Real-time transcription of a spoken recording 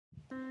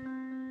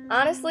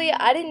Honestly,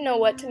 I didn't know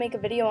what to make a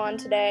video on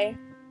today,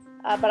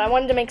 but I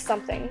wanted to make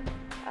something.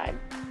 I'm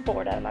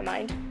bored out of my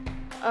mind.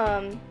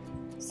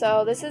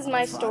 So this is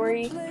my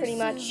story pretty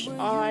much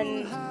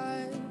on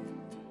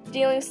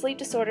dealing with sleep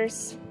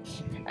disorders.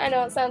 I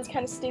know it sounds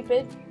kind of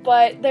stupid,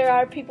 but there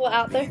are people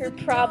out there who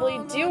probably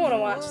do want to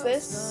watch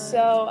this,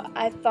 so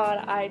I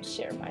thought I'd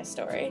share my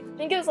story. I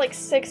think it was like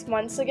 6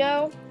 months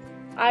ago.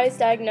 I was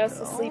diagnosed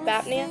with sleep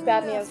apnea. Sleep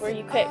apnea is where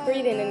you quit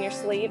breathing in your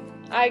sleep.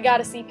 I got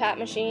a CPAP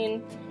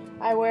machine.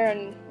 I wear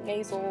a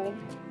nasal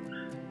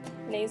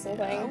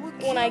thing.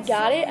 When I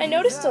got it, I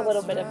noticed a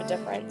little bit of a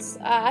difference.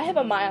 I have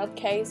a mild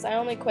case. I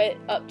only quit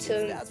up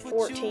to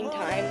 14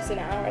 times an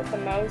hour at the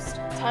most.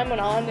 Time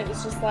went on, it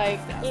was just like,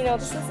 you know,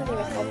 this isn't even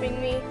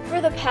helping me. For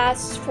the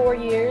past 4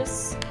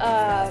 years,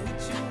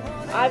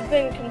 I've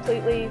been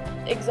completely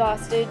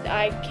exhausted.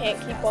 I can't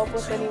keep up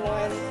with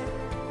anyone.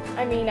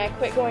 I mean, I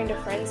quit going to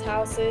friends'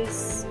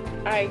 houses.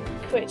 I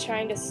quit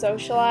trying to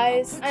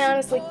socialize. I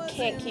honestly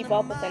can't keep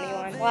up with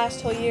anyone. The last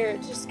whole year,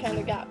 it just kind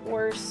of got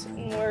worse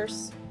and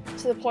worse,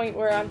 to the point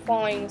where I'm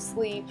falling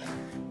asleep,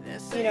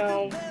 you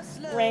know,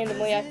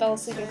 randomly. I fell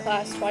asleep in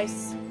class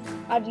twice.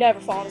 I've never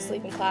fallen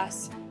asleep in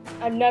class.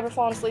 I've never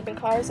fallen asleep in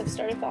cars. I've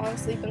started falling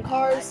asleep in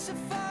cars.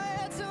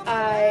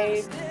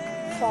 I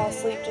fall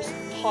asleep just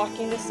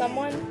talking to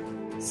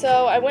someone.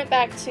 So I went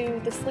back to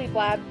the sleep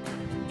lab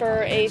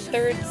for a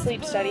third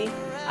sleep study.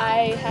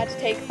 I had to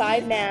take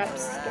 5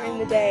 naps during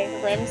the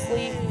day. REM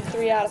sleep,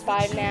 3 out of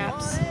 5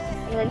 naps.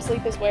 And REM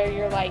sleep is where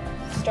you're like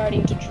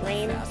starting to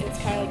dream. It's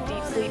kind of like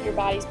deep sleep. Your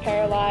body's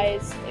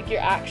paralyzed, like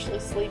you're actually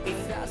sleeping.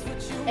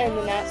 And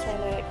the naps were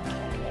only like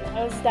 20 minutes.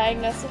 I was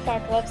diagnosed with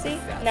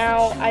narcolepsy.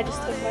 Now I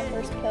just took my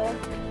first pill,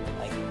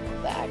 like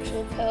the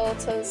actual pill,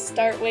 to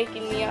start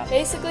waking me up.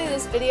 Basically,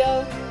 this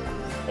video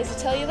is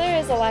to tell you there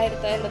is a light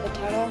at the end of the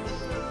tunnel.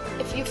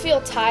 If you feel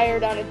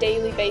tired on a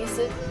daily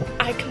basis,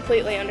 I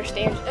completely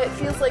understand. It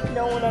feels like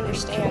no one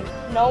understands.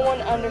 No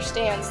one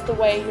understands the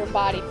way your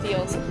body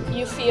feels.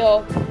 You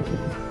feel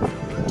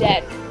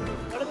dead.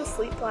 Go to the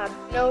sleep lab.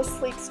 No,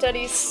 sleep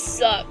studies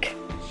suck.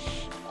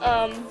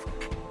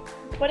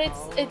 But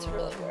it's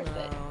really worth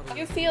it.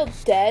 You feel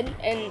dead,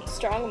 and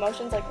strong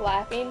emotions like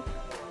laughing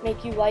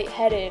make you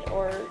lightheaded,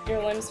 or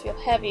your limbs feel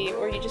heavy,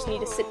 or you just need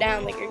to sit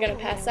down like you're gonna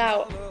pass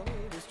out.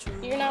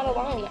 You're not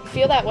alone.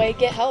 Feel that way,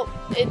 get help.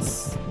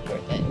 It's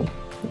worth it.